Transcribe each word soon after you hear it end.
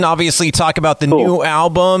obviously talk about the new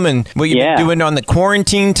album and what you've been doing on the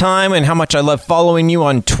quarantine time and how much I love following you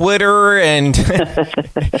on Twitter. And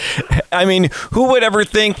I mean, who would ever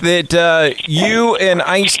think that you and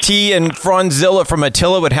Ice-T and Franzilla from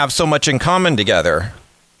Attila would have so much in common together?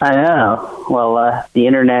 I know. Well, the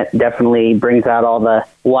internet definitely brings out all the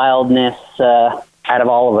wildness out of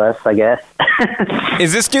all of us, I guess.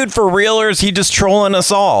 Is this dude for real, or is he just trolling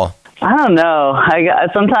us all? I don't know.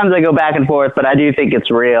 Sometimes I go back and forth, but I do think it's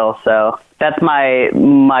real. So that's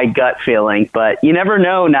my gut feeling. But you never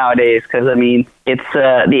know nowadays, because I mean, it's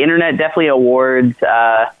the internet definitely awards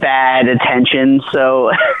bad attention.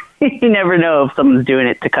 So you never know if someone's doing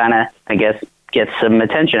it to kind of, I guess, get some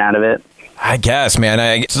attention out of it. I guess, man.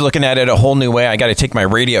 I was looking at it a whole new way. I got to take my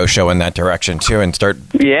radio show in that direction, too, and start...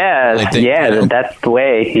 That's the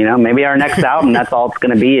way. You know, maybe our next album, that's all it's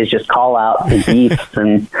going to be, is just call out the beats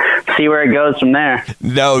and see where it goes from there.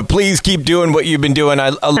 No, please keep doing what you've been doing. I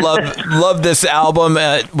love this album,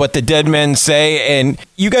 What the Dead Men Say, and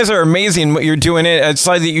you guys are amazing what you're doing. I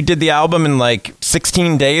saw that you did the album in like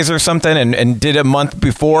 16 days or something, and did a month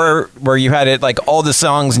before where you had it like all the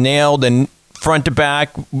songs nailed and front to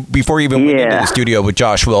back before you even went into the studio with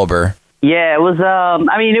Josh Wilbur. Yeah, it was,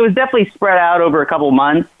 it was definitely spread out over a couple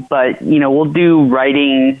months, but, you know, we'll do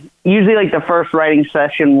writing. Usually, like, the first writing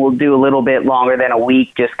session, we'll do a little bit longer than a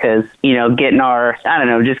week just because, you know, getting our,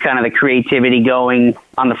 just kind of the creativity going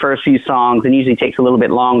on the first few songs, and usually takes a little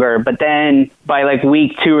bit longer. But then by, like,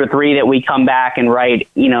 week 2 or 3 that we come back and write,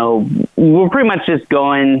 you know, we're pretty much just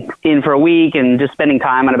going in for a week and just spending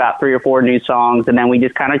time on about 3 or 4 new songs, and then we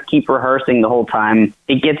just kind of keep rehearsing the whole time.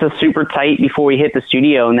 It gets us super tight before we hit the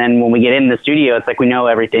studio, and then when we get in the studio, it's like we know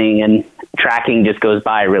everything, and tracking just goes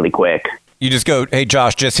by really quick. You just go, hey,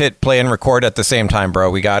 Josh, just hit play and record at the same time, bro.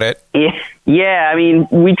 We got it? Yeah, I mean,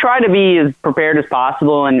 we try to be as prepared as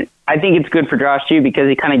possible, and I think it's good for Josh, too, because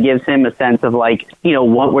it kind of gives him a sense of, like, you know,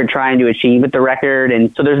 what we're trying to achieve with the record,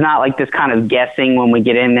 and so there's not, like, this kind of guessing when we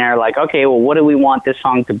get in there, like, okay, well, what do we want this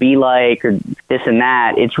song to be like, or this and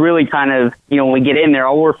that. It's really kind of, you know, when we get in there,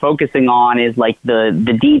 all we're focusing on is, like,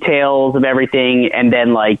 the details of everything, and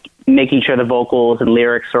then, like, making sure the vocals and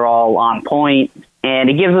lyrics are all on point.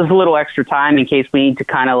 And it gives us a little extra time in case we need to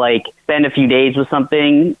kind of like spend a few days with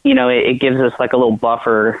something. You know, it gives us like a little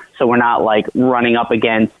buffer so we're not like running up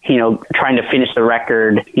against, you know, trying to finish the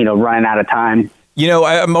record, you know, running out of time. You know,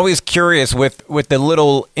 I'm always curious with the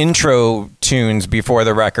little intro tunes before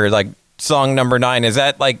the record, like song number 9, is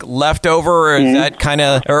that like leftover, or is that kind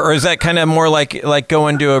of, or is that kind of more like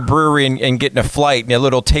going to a brewery and getting a flight and a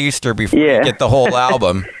little taster before you get the whole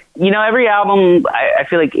album? You know, every album, I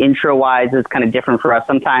feel like intro-wise is kind of different for us.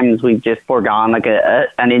 Sometimes we've just foregone like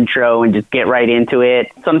an intro and just get right into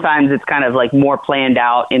it. Sometimes it's kind of like more planned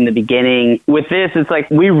out in the beginning. With this, it's like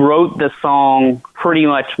we wrote the song pretty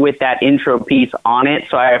much with that intro piece on it.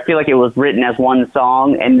 So I feel like it was written as one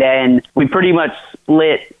song, and then we pretty much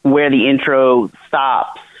split where the intro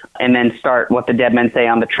stops and then start What the Dead Men Say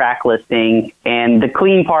on the track listing. And the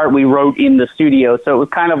clean part we wrote in the studio. So it was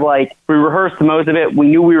kind of like we rehearsed most of it. We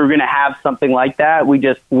knew we were going to have something like that. We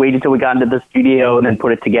just waited till we got into the studio and then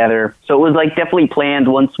put it together. So it was like definitely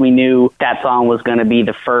planned once we knew that song was going to be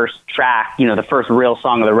the first track, you know, the first real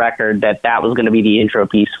song of the record, that was going to be the intro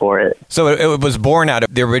piece for it. So it was born out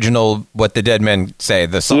of the original What the Dead Men Say,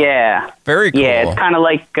 the song. Yeah. Very cool. Yeah, it's kind of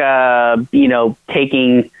like, you know,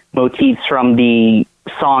 taking motifs from the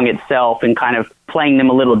song itself and kind of playing them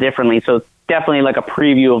a little differently. So it's definitely like a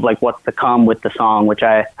preview of like what's to come with the song, which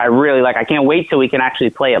I really like. I can't wait till we can actually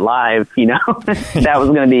play it live, you know. That was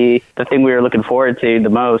going to be the thing we were looking forward to the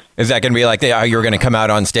most. Is that going to be like how you were going to come out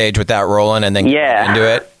on stage with that rolling and then get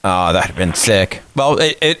into it? Oh, that'd have been sick. Well,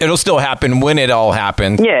 it'll still happen when it all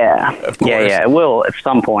happens. Yeah. Yeah, it will at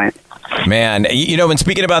some point. Man, you know, and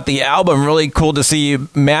speaking about the album, really cool to see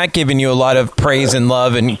Matt giving you a lot of praise and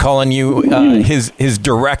love and calling you his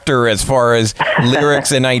director as far as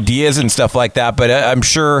lyrics and ideas and stuff like that. But I'm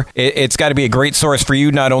sure it's got to be a great source for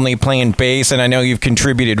you, not only playing bass, and I know you've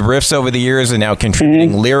contributed riffs over the years and now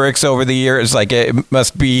contributing lyrics over the years. Like, it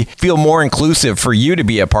must feel more inclusive for you to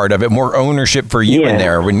be a part of it, more ownership for you in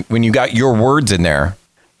there when you got your words in there.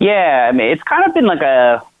 Yeah, I mean, it's kind of been like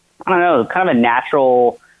kind of a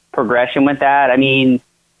natural progression with that. I mean,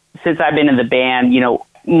 since I've been in the band, you know,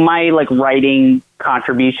 my like writing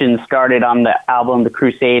contribution started on the album The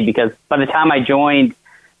Crusade, because by the time I joined,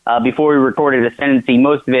 before we recorded Ascendancy,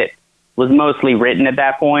 most of it was mostly written at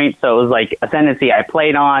that point. So it was like Ascendancy I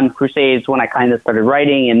played on, Crusades when I kind of started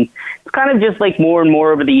writing, and it's kind of just like more and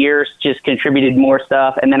more over the years just contributed more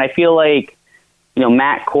stuff. And then I feel like, you know,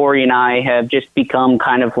 Matt, Corey, and I have just become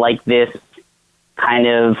kind of like this kind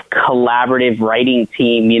of collaborative writing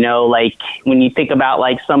team, you know, like when you think about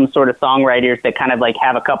like some sort of songwriters that kind of like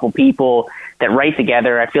have a couple people that write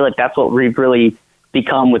together, I feel like that's what we've really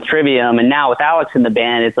become with Trivium. And now with Alex in the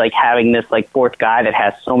band, it's like having this like fourth guy that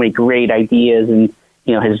has so many great ideas, and,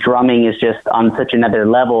 you know, his drumming is just on such another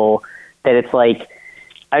level that it's like,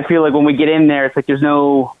 I feel like when we get in there, it's like there's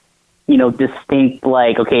no, you know, distinct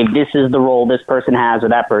like, okay, this is the role this person has or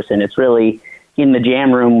that person. It's really in the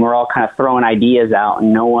jam room, we're all kind of throwing ideas out,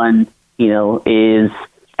 and no one, you know, is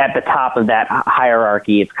at the top of that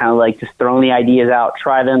hierarchy. It's kind of like just throwing the ideas out,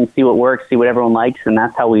 try them, see what works, see what everyone likes, and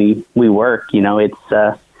that's how we work. You know, it's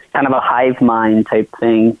kind of a hive mind type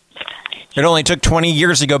thing. It only took 20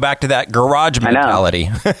 years to go back to that garage mentality.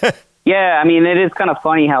 Yeah, I mean, it is kind of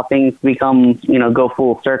funny how things become, you know, go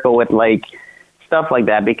full circle with like stuff like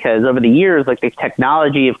that, because over the years, like the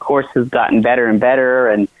technology, of course, has gotten better and better,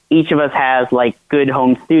 and each of us has like good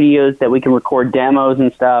home studios that we can record demos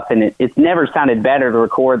and stuff, and it's never sounded better to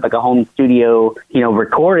record like a home studio, you know,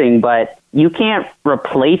 recording, but you can't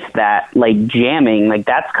replace that like jamming. Like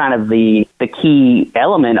that's kind of the key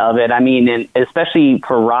element of it. I mean, and especially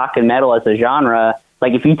for rock and metal as a genre,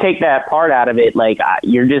 like if you take that part out of it, like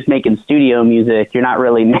you're just making studio music. You're not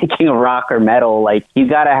really making a rock or metal. Like you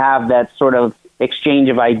got to have that sort of exchange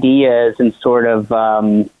of ideas and sort of,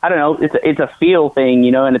 I don't know, it's a feel thing,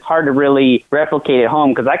 you know, and it's hard to really replicate at home,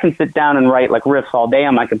 because I can sit down and write like riffs all day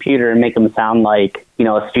on my computer and make them sound like, you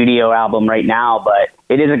know, a studio album right now, but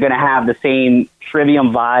it isn't going to have the same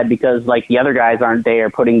Trivium vibe because like the other guys aren't there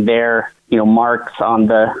putting their, you know, marks on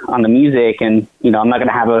the music. And, you know, I'm not going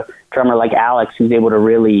to have a drummer like Alex who's able to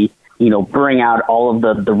really, you know, bring out all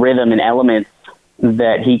of the rhythm and elements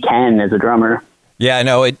that he can as a drummer. Yeah,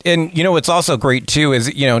 no, and you know what's also great too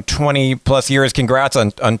is, you know, 20 plus years. Congrats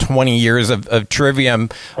on 20 years of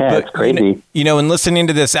Trivium. Yeah, it's crazy. You know, and listening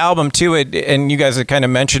to this album too, and you guys have kind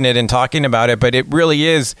of mentioned it and talking about it, but it really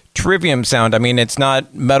is Trivium sound. I mean, it's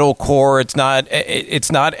not metalcore.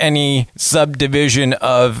 It's not any subdivision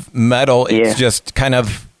of metal. It's just kind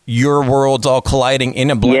of your worlds all colliding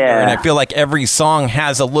in a blender. Yeah. And I feel like every song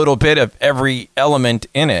has a little bit of every element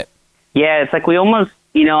in it. Yeah, it's like we almost,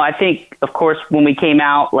 you know, I think, of course, when we came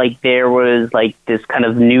out, like, there was, like, this kind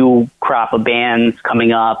of new crop of bands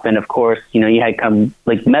coming up. And, of course, you know, you had kind of,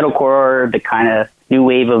 like, metalcore, the kind of new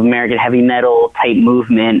wave of American heavy metal type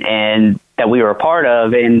movement, and that we were a part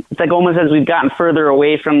of. And it's like almost as we've gotten further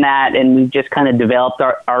away from that and we've just kind of developed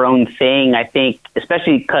our own thing, I think,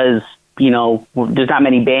 especially because, you know, there's not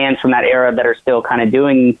many bands from that era that are still kind of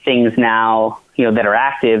doing things now, you know, that are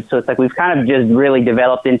active. So it's like we've kind of just really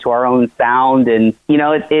developed into our own sound, and, you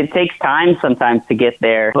know, it takes time sometimes to get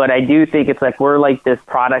there. But I do think it's like we're like this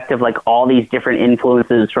product of like all these different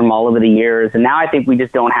influences from all over the years. And now I think we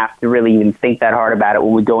just don't have to really even think that hard about it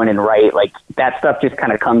when we go in and write. Like that stuff just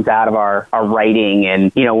kind of comes out of our writing.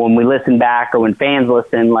 And, you know, when we listen back or when fans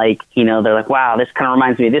listen, like, you know, they're like, wow, this kind of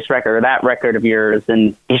reminds me of this record or that record of yours.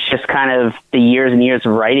 And it's just kind of the years and years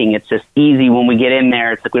of writing. It's just easy when we get in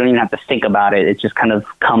there. It's like we don't even have to think about it. It just kind of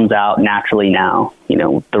comes out naturally now, you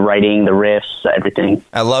know, the writing, the riffs, everything.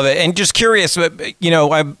 I love it. And just curious, you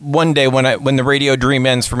know, one day when the radio dream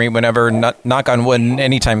ends for me, whenever, knock on wood,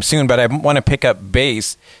 anytime soon, but I want to pick up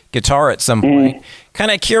bass guitar at some point.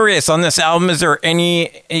 Kind of curious on this album, is there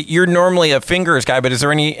any, you're normally a fingers guy, but is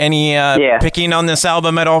there any picking on this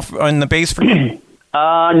album at all on the bass for you?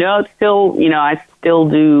 No, it's still, you know, I still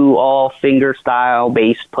do all finger style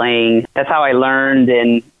bass playing. That's how I learned.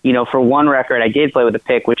 And, you know, for one record, I did play with a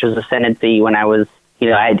pick, which was Ascendancy, when I was, you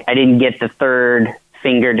know, I didn't get the third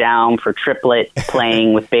finger down for triplet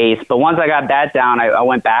playing with bass. But once I got that down, I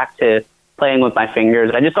went back to playing with my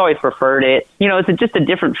fingers. I just always preferred it. You know, it's just a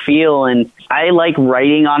different feel. And I like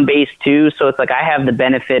writing on bass too. So it's like I have the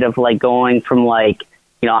benefit of like going from like,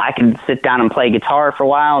 you know, I can sit down and play guitar for a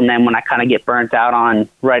while, and then when I kind of get burnt out on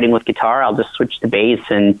writing with guitar, I'll just switch to bass.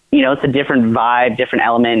 And, you know, it's a different vibe, different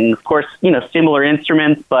element. And, of course, you know, similar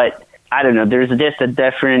instruments, but I don't know, there's just a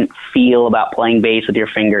different feel about playing bass with your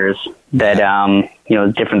fingers that, you know,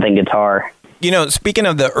 is different than guitar. You know, speaking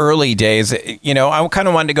of the early days, you know, I kind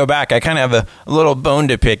of wanted to go back. I kind of have a little bone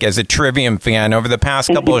to pick as a Trivium fan. Over the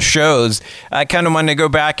past couple of shows, I kind of wanted to go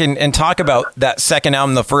back and talk about that second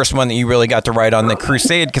album, the first one that you really got to write on, The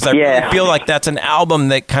Crusade, because I really feel like that's an album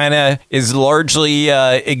that kind of is largely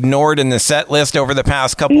ignored in the set list over the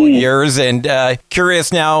past couple of years. And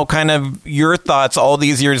curious now, kind of your thoughts all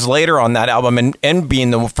these years later on that album and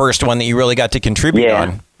being the first one that you really got to contribute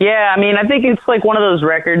on. Yeah, I mean, I think it's like one of those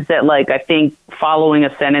records that, like, I think following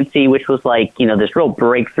Ascendancy, which was like, you know, this real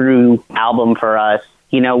breakthrough album for us,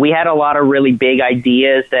 you know, we had a lot of really big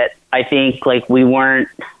ideas that I think like we weren't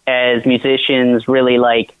as musicians really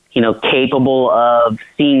like, capable of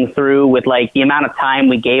seeing through with like the amount of time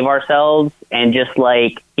we gave ourselves and just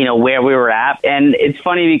like, where we were at. And it's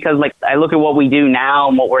funny because like I look at what we do now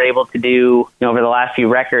and what we're able to do, over the last few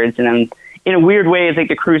records. And then in a weird way, I think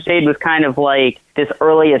the Crusade was kind of like this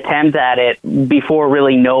early attempt at it before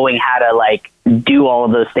really knowing how to like do all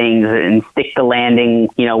of those things and stick the landing,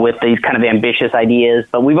 with these kind of ambitious ideas.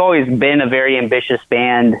 But we've always been a very ambitious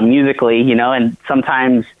band musically, and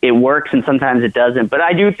sometimes it works and sometimes it doesn't. But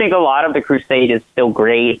I do think a lot of the Crusade is still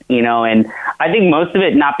great, and I think most of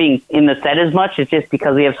it not being in the set as much is just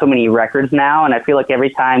because we have so many records now. And I feel like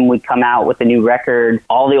every time we come out with a new record,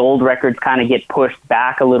 all the old records kind of get pushed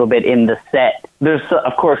back a little bit in the set. There's,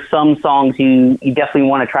 of course, some songs you definitely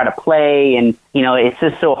want to try to play, and it's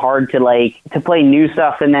just so hard to play new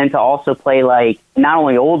stuff and then to also play like not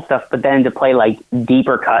only old stuff, but then to play like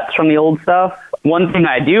deeper cuts from the old stuff. One thing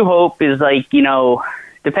I do hope is like,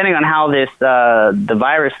 depending on how this the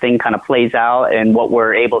virus thing kind of plays out and what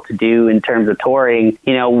we're able to do in terms of touring,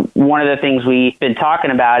 one of the things we've been talking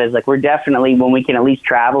about is like we're definitely, when we can at least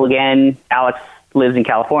travel again, Alex lives in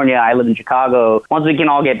California, I live in Chicago. Once we can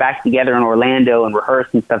all get back together in Orlando and rehearse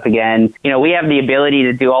and stuff again, we have the ability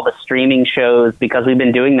to do all the streaming shows because we've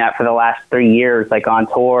been doing that for the last 3 years, like on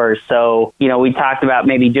tour. So, we talked about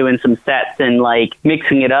maybe doing some sets and like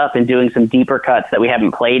mixing it up and doing some deeper cuts that we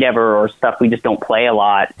haven't played ever or stuff we just don't play a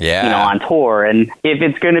lot, on tour. And if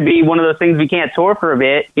it's going to be one of those things we can't tour for a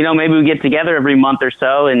bit, maybe we get together every month or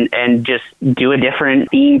so and just do a different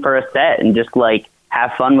theme for a set and just like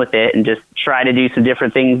have fun with it and just try to do some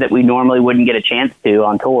different things that we normally wouldn't get a chance to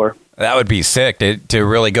on tour. That would be sick to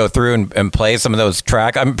really go through and play some of those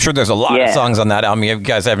tracks. I'm sure there's a lot of songs on that album you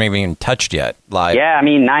guys haven't even touched yet live. Yeah,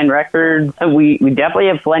 9 records. We definitely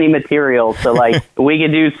have plenty of material. So like we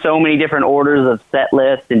could do so many different orders of set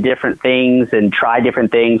lists and different things and try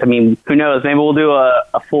different things. Who knows? Maybe we'll do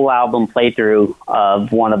a full album playthrough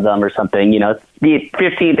of one of them or something. It's the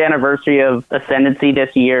 15th anniversary of Ascendancy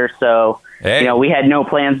this year. So, we had no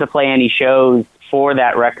plans to play any shows for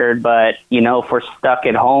that record, but if we're stuck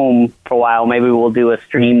at home for a while, maybe we'll do a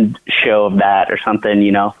streamed show of that or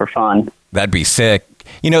something, for fun. That'd be sick.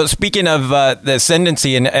 Speaking of the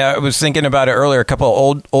Ascendancy, and I was thinking about it earlier, a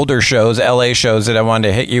couple of older shows, LA shows that I wanted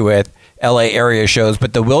to hit you with, LA area shows,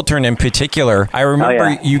 but the Wiltern in particular. I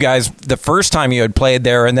remember you guys, the first time you had played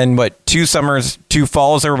there, and then 2 summers, 2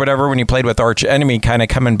 falls or whatever, when you played with Arch Enemy, kind of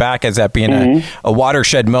coming back as that being a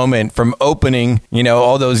watershed moment from opening,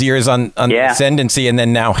 all those years on the Ascendancy and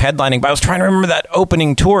then now headlining. But I was trying to remember that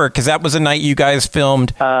opening tour because that was the night you guys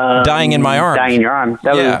filmed Dying in My Arms. Dying in Your Arms.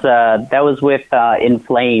 That was with In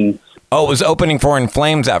Flames. Oh, it was opening for In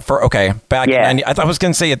Flames back in 90. I thought I was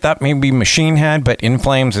going to say that maybe Machine Head, but In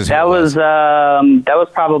Flames is that was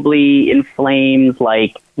probably In Flames,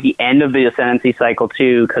 like the end of the Ascendancy cycle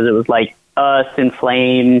too, because it was like us, In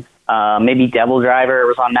Flames, maybe Devil Driver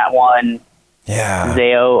was on that one. Yeah,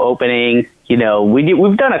 Zao opening.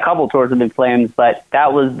 We've done a couple tours with In Flames, but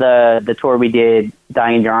that was the tour we did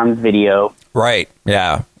Dying in Your Arms video. Right.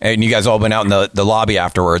 Yeah, and you guys all went out in the lobby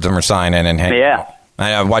afterwards and were signing and hanging out.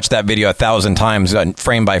 I watched that video 1,000 times,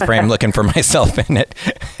 frame by frame, looking for myself in it.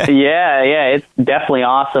 Yeah, it's definitely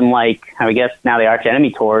awesome. Like, I guess now the Arch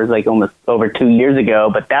Enemy tour is like almost over 2 years ago,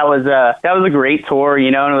 but that was a great tour, and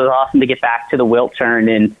it was awesome to get back to the Wiltern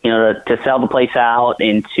and to sell the place out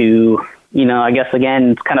and to. I guess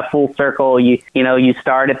again, it's kind of full circle. You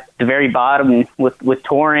start at the very bottom with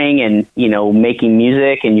touring and making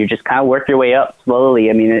music, and you just kind of work your way up slowly.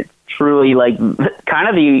 It's truly like kind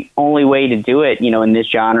of the only way to do it, in this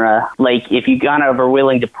genre. Like if you kind of are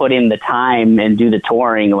willing to put in the time and do the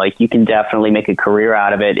touring, like you can definitely make a career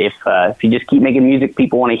out of it if you just keep making music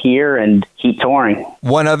people want to hear and keep touring.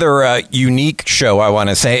 One other unique show I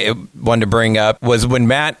wanted to bring up was when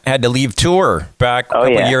Matt had to leave tour back a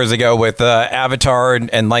couple years ago with Avatar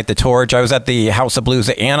and Light the Torch. I was at the House of Blues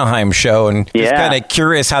Anaheim show and just kind of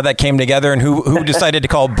curious how that came together and who decided to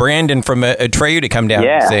call Brandon from Atreyu to come down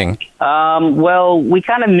and sing. Well, we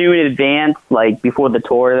kind of knew in advance, like before the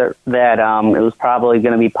tour, that it was probably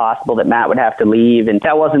going to be possible that Matt would have to leave, and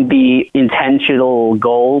that wasn't the intentional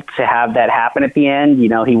goal to have that happen at the end.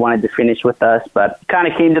 He wanted to finish with us, but kind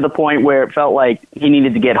of came to the point where it felt like he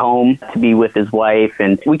needed to get home to be with his wife,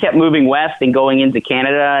 and we kept moving west and going into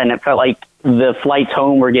Canada, and it felt like the flights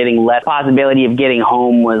home were getting less. Possibility of getting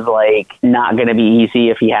home was like not going to be easy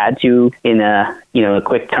if he had to in a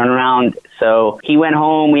quick turnaround. So he went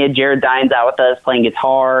home. We had Jared Dines out with us playing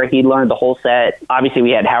guitar. He learned the whole set. Obviously, we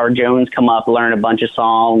had Howard Jones come up, learn a bunch of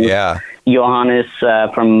songs. Yeah. Johannes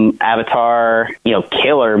from Avatar,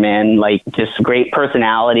 killer, man. Like, just great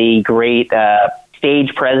personality, great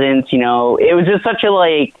stage presence. It was just such a,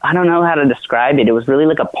 like, I don't know how to describe it. It was really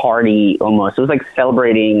like a party almost. It was like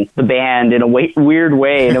celebrating the band in a weird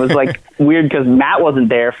way. And it was like weird because Matt wasn't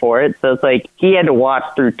there for it. So it's like he had to watch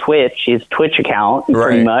through Twitch, his Twitch account,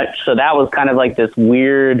 pretty much. So that was kind of like this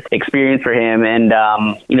weird experience for him. And,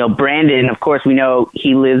 Brandon, of course, we know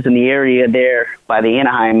he lives in the area there by the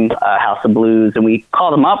Anaheim House of Blues. And we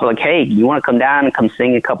called him up like, hey, you want to come down and come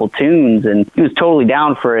sing a couple tunes? And he was totally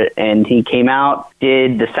down for it. And he came out,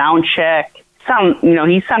 did the sound check.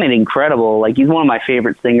 He sounded incredible. Like, he's one of my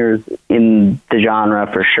favorite singers in the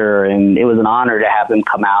genre for sure. And it was an honor to have him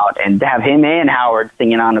come out and to have him and Howard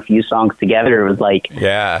singing on a few songs together. It was like,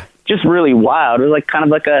 just really wild. It was like kind of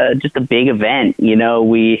like just a big event.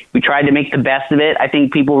 We tried to make the best of it. I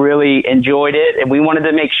think people really enjoyed it, and we wanted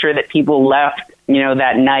to make sure that people left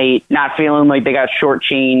that night not feeling like they got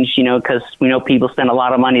shortchanged, because we know people spend a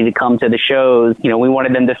lot of money to come to the shows. We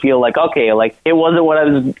wanted them to feel like, okay, like, it wasn't what I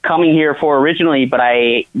was coming here for originally, but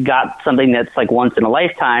I got something that's like once in a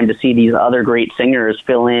lifetime to see these other great singers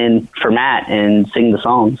fill in for Matt and sing the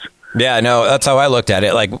songs. Yeah, no, that's how I looked at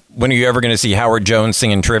it. Like, when are you ever going to see Howard Jones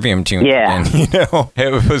singing Trivium tunes again?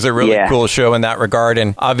 It was a really cool show in that regard.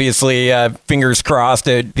 And obviously, fingers crossed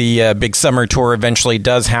that the big summer tour eventually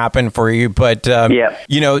does happen for you. But,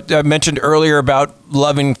 I mentioned earlier about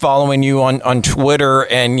following you on Twitter,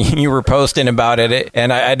 and you were posting about it.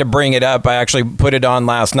 And I had to bring it up. I actually put it on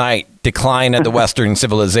last night. Decline of the Western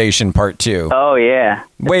Civilization Part 2. Oh, yeah.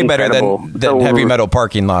 Way better than Heavy Metal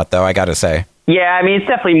Parking Lot, though, I got to say. Yeah, I mean, it's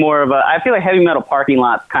definitely more of I feel like Heavy Metal Parking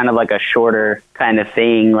Lot's kind of like a shorter kind of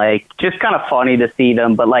thing, like, just kind of funny to see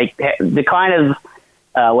them. But, like, Decline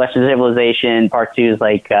of Western Civilization Part 2 is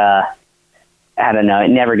like, I don't know, it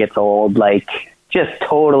never gets old. Like, just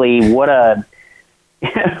totally, what a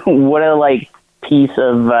like, piece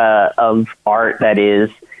of art that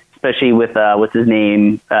is, especially with, what's his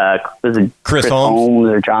name? Was it Chris Holmes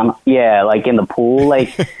or John? Yeah, like, in the pool,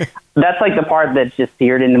 like... That's like the part that's just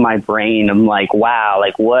seared into my brain. I'm like, wow,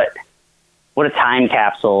 like what a time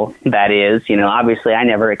capsule that is. Obviously I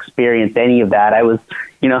never experienced any of that. I was,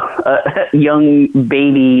 a young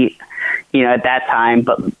baby, at that time,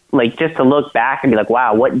 but like, just to look back and be like,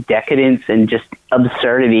 wow, what decadence and just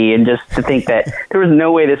absurdity, and just to think that there was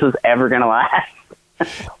no way this was ever going to last.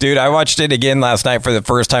 Dude, I watched it again last night for the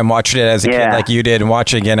first time, watched it as a kid like you did, and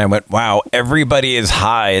watching it again, I went, wow, everybody is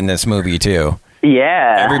high in this movie too.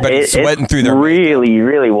 Yeah, everybody's sweating through their really,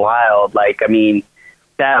 really wild. Like, I mean,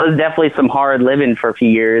 that was definitely some hard living for a few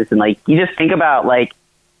years, and like, you just think about, like,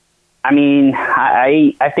 I mean,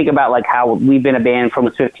 I think about like how we've been a band for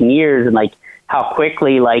almost 15 years, and like how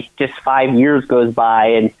quickly like just 5 years goes by,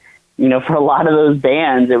 and for a lot of those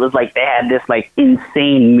bands, it was like they had this like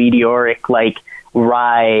insane meteoric like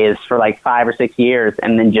rise for like 5 or 6 years,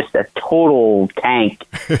 and then just a total tank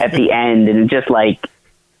at the end, and just like.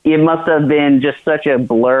 It must have been just such a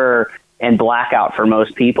blur and blackout for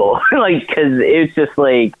most people. Like, because it's just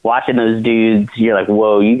like watching those dudes, you're like,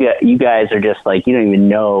 whoa, you guys are just like, you don't even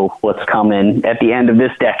know what's coming at the end of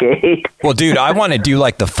this decade. Well, dude, I want to do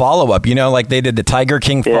like the follow-up, like they did the Tiger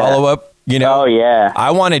King follow-up. Oh, yeah. I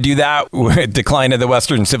want to do that with Decline of the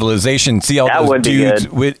Western Civilization, see all those dudes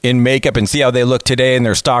in makeup and see how they look today, and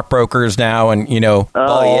they're stockbrokers now, and,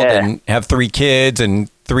 bald and have 3 kids and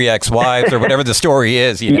 3 ex-wives or whatever the story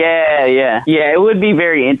is. Yeah, it would be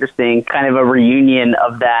very interesting, kind of a reunion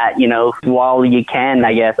of that, while you can,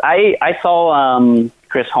 I guess. I saw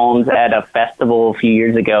Chris Holmes at a festival a few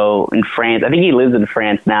years ago in France. I think he lives in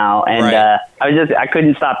France now, and I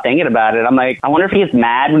couldn't stop thinking about it. I'm like, I wonder if he gets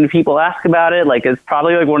mad when people ask about it. Like, it's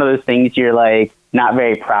probably like one of those things you're like not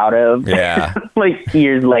very proud of. Yeah. Like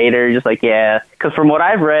years later, just like, yeah. Because from what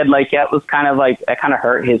I've read, like, that was kind of like, that kind of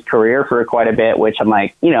hurt his career for quite a bit, which I'm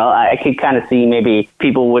like, I could kind of see maybe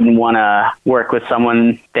people wouldn't want to work with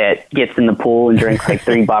someone that gets in the pool and drinks like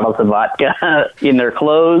 3 bottles of vodka in their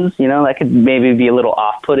clothes. That could maybe be a little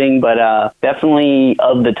off-putting, but definitely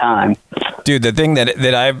of the time. Dude, the thing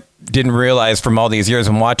that I didn't realize from all these years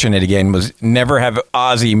and watching it again was never have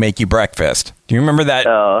Ozzy make you breakfast. Do you remember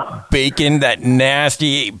that bacon, that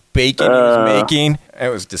nasty bacon he was making? It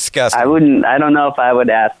was disgusting. I don't know if I would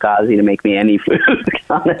ask Ozzy to make me any food,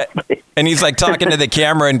 honestly. And he's like talking to the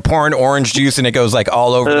camera and pouring orange juice, and it goes like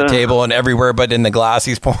all over the table and everywhere, but in the glass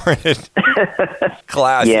he's pouring it.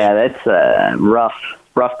 Classic. Yeah, that's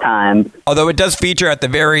rough time. Although it does feature at the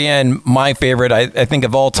very end, my favorite, I think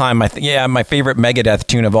of all time, my favorite Megadeth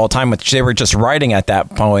tune of all time, which they were just writing at that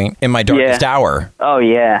point, In My Darkest Hour. Oh,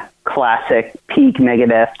 yeah. Classic. Peak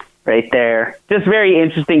Megadeth. right there. Just very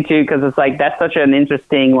interesting too, because it's like that's such an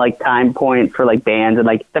interesting like time point for like bands, and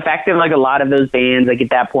like the fact that like a lot of those bands like at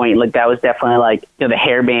that point, like that was definitely like, you know, the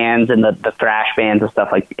hair bands and the thrash bands and stuff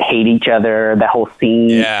like hate each other, that whole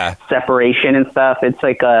scene separation and stuff. It's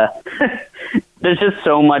like there's just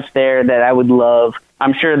so much there that I would love.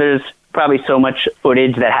 I'm sure there's probably so much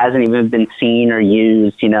footage that hasn't even been seen or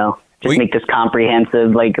used, you know, just make this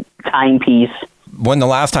comprehensive like timepiece. One of the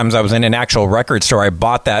last times I was in an actual record store, I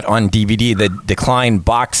bought that on DVD, the Decline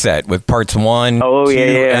box set with parts 1, 2,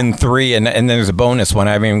 and 3, and then there's a bonus one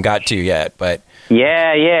I haven't even got to yet. But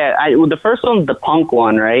the first one's the punk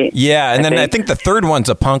one, right? Yeah, and I think the third one's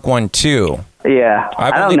a punk one too. Yeah,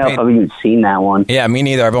 I don't know if I've even seen that one. Yeah, me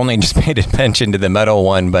neither. I've only just paid attention to the metal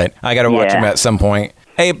one, but I got to watch them at some point.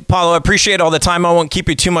 Hey, Paulo, I appreciate all the time. I won't keep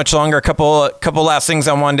you too much longer. A couple last things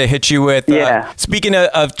I wanted to hit you with. Speaking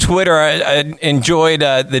of Twitter, I enjoyed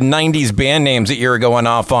the 90s band names that you were going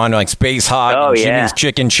off on, like Space Hog, and Jimmy's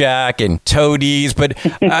Chicken Shack, and Toadies. But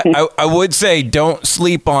I would say don't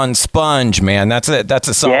sleep on Sponge, man. That's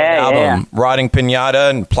a solid album. Rotting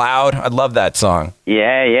Pinata and Plowed. I love that song.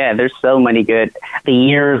 Yeah. There's so many good. The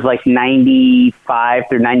years like 95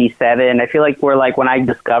 through 97, I feel like were like when I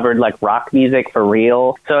discovered like rock music for real.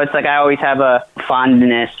 So it's like I always have a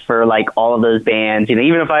fondness for like all of those bands, you know,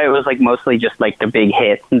 even if it was like mostly just like the big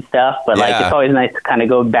hits and stuff. But like it's always nice to kind of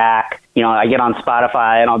go back. You know, I get on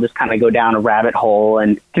Spotify and I'll just kind of go down a rabbit hole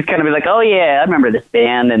and just kind of be like, oh yeah, I remember this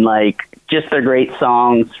band, and like just their great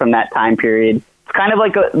songs from that time period. Kind of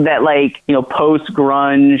like that, like, you know, post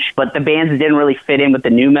grunge, but the bands didn't really fit in with the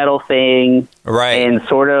new metal thing, right? And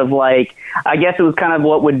sort of like, I guess it was kind of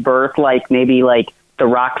what would birth like maybe like the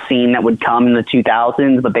rock scene that would come in the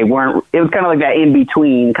 2000s, but they weren't. It was kind of like that in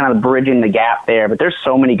between, kind of bridging the gap there. But there's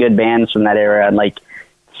so many good bands from that era, and like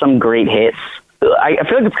some great hits. I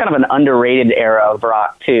feel like it's kind of an underrated era of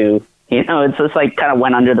rock too. You know, it's just like kind of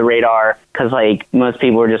went under the radar because like most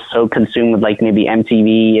people were just so consumed with like maybe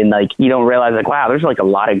MTV, and like you don't realize like, wow, there's like a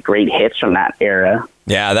lot of great hits from that era.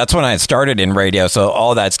 Yeah, that's when I started in radio, so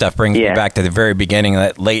all that stuff brings me back to the very beginning,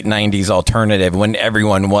 that late 90s alternative when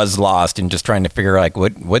everyone was lost and just trying to figure like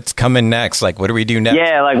what's coming next, like what do we do next?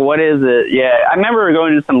 Yeah, like what is it? Yeah, I remember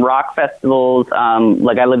going to some rock festivals.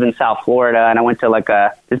 Like I lived in South Florida, and I went to like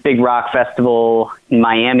this big rock festival in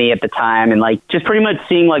Miami at the time, and like just pretty much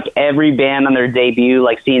seeing like every band on their debut,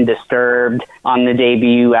 like seeing Disturbed on the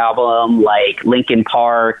debut album, like Linkin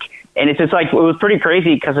Park. And it's just like, it was pretty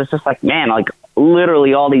crazy because it's just like, man, like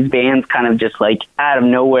literally all these bands kind of just like out of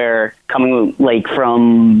nowhere coming like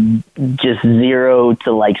from just 0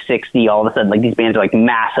 to like 60 all of a sudden. Like these bands are like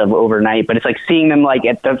massive overnight, but it's like seeing them like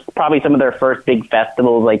at probably some of their first big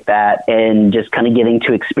festivals like that, and just kind of getting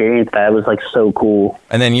to experience that was like so cool.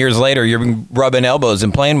 And then years later you're rubbing elbows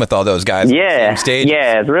and playing with all those guys on the same stage.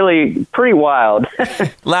 Yeah, it's really pretty wild.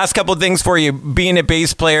 Last couple of things for you. Being a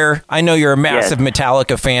bass player, I know you're a massive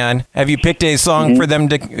Metallica fan. Have you picked a song for them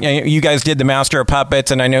to, you guys did the Master of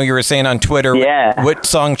Puppets, and I know you were saying on Twitter, what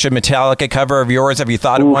song should Metallica cover of yours? Have you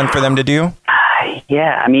thought of one for them to do?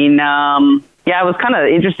 Yeah, I mean, I was kind of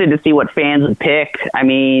interested to see what fans would pick. I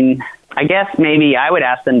mean, I guess maybe I would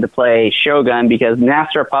ask them to play Shogun, because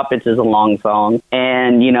Master of Puppets is a long song,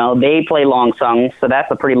 and you know they play long songs, so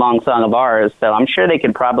that's a pretty long song of ours. So I'm sure they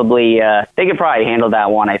could probably handle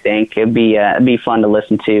that one. I think it'd be fun to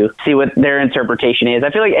listen to, see what their interpretation is. I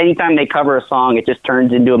feel like anytime they cover a song, it just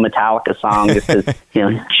turns into a Metallica song, just because you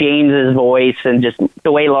know James's voice and just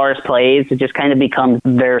the way Lars plays, it just kind of becomes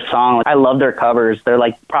their song. I love their covers. They're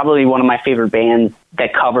like probably one of my favorite bands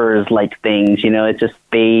that covers like things, you know. It's just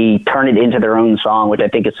they turn it into their own song, which I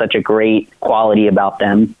think is such a great quality about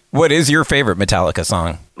them. What is your favorite Metallica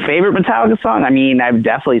song? Favorite Metallica song? I mean, I would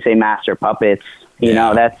definitely say Master of Puppets. You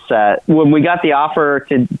know, that's when we got the offer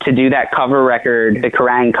to do that cover record, the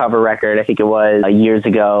Kerrang cover record, I think it was years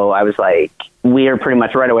ago. I was like, we are pretty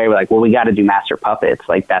much right away. We're like, well, we got to do Master of Puppets.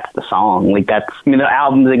 Like, that's the song. Like, that's, I mean, the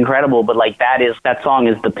album's incredible, but like that song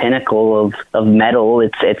is the pinnacle of metal.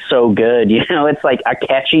 It's so good. You know, it's like a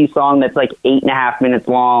catchy song that's like 8.5 minutes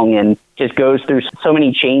long and just goes through so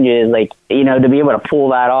many changes. Like, you know, to be able to pull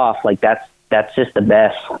that off, like that's just the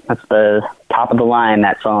best. That's the top of the line,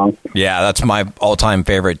 that song. Yeah, that's my all-time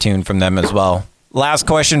favorite tune from them as well. Last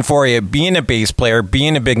question for you. Being a bass player,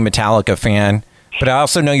 being a big Metallica fan, but I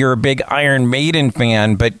also know you're a big Iron Maiden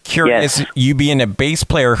fan, but curious, you being a bass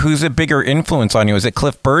player, who's a bigger influence on you? Is it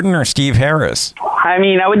Cliff Burton or Steve Harris? I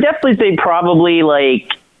mean, I would definitely say probably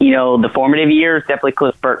like the formative years, definitely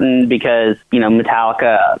Cliff Burton, because,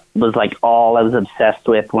 Metallica was like all I was obsessed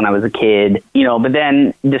with when I was a kid, but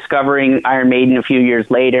then discovering Iron Maiden a few years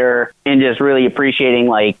later and just really appreciating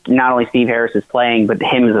like not only Steve Harris's playing, but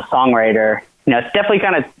him as a songwriter. It's definitely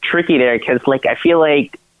kind of tricky there because like I feel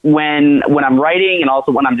like when I'm writing and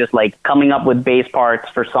also when I'm just like coming up with bass parts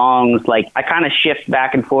for songs, like I kind of shift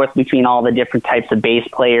back and forth between all the different types of bass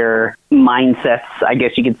player mindsets, I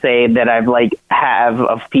guess you could say, that I've like have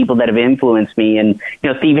of people that have influenced me. And,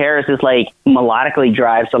 Steve Harris is like melodically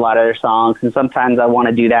drives a lot of their songs. And sometimes I want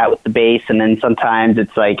to do that with the bass. And then sometimes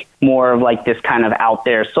it's like more of like this kind of out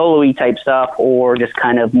there solo-y type stuff or just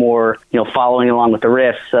kind of more, following along with the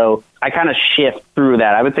riffs. So I kind of shift through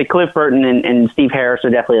that. I would say Cliff Burton and Steve Harris are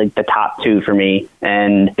definitely like the top two for me.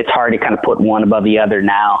 And it's hard to kind of put one above the other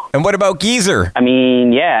now. And what about Geezer?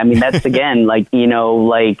 That's again, like,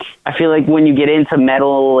 I feel like when you get into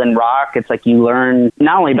metal and rock, it's like you learn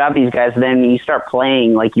not only about these guys, then you start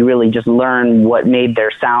playing, like you really just learn what made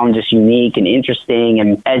their sound just unique and interesting.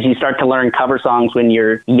 And as you start to learn cover songs when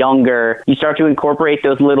you're younger, you start to incorporate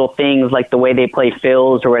those little things like the way they play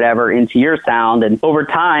fills or whatever into your sound. And over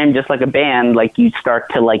time, just like a band, like you start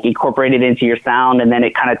to like incorporate it into your sound, and then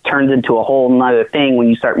it kind of turns into a whole nother thing when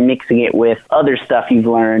you start mixing it with other stuff you've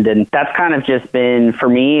learned. And that's kind of just been for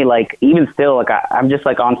me, like even still, like I'm just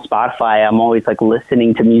like on Spotify, I'm always like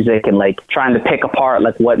listening to music and like trying to pick apart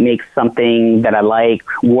like what makes something that I like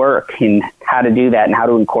work and how to do that and how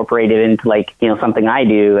to incorporate it into like, something I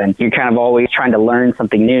do. And you're kind of always trying to learn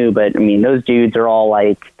something new. But those dudes are all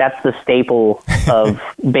like, that's the staple of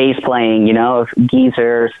bass playing,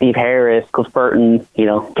 Geezer, Steve Harris, Cliff Burton,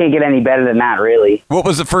 can't get any better than that, really. What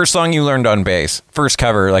was the first song you learned on bass? First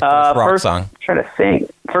cover, like first rock song? Try to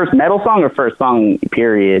think. First metal song or first song,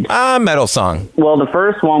 period? Metal song. Well, the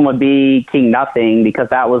first one would be King Nothing, because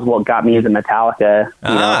that was what got me into Metallica.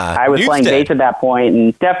 I was playing bass at that point,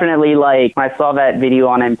 and definitely, like, when I saw that video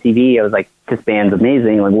on MTV, I was like, this band's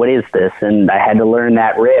amazing. Like, what is this? And I had to learn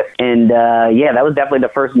that riff. And, that was definitely the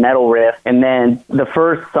first metal riff. And then the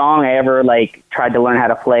first song I ever, like, tried to learn how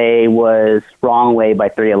to play was Wrong Way by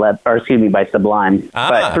by Sublime.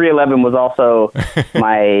 But 311 was also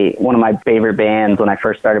one of my favorite bands when I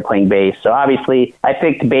first started playing bass. So obviously I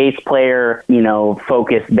picked bass player,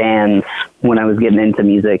 focused bands when I was getting into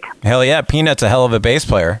music. Hell yeah, Peanut's a hell of a bass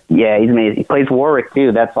player. Yeah, he's amazing. He plays Warwick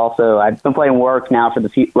too. That's also, I've been playing Warwick now for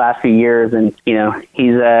the last few years, and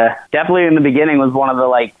he's definitely in the beginning was one of the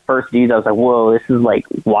like first dudes I was like, whoa, this is like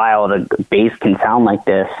wild. A bass can sound like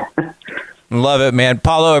this. Love it, man.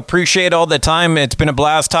 Paulo, appreciate all the time. It's been a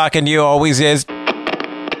blast talking to you. Always is.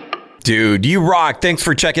 Dude, you rock. Thanks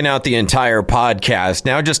for checking out the entire podcast.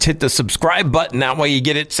 Now just hit the subscribe button. That way you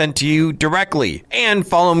get it sent to you directly. And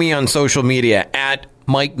follow me on social media at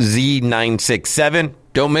MikeZ967.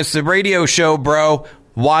 Don't miss the radio show, bro.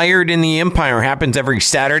 Wired in the Empire happens every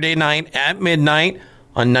Saturday night at midnight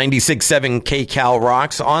on 96.7 KCal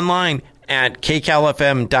Rocks, online at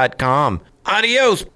kcalfm.com. Adios.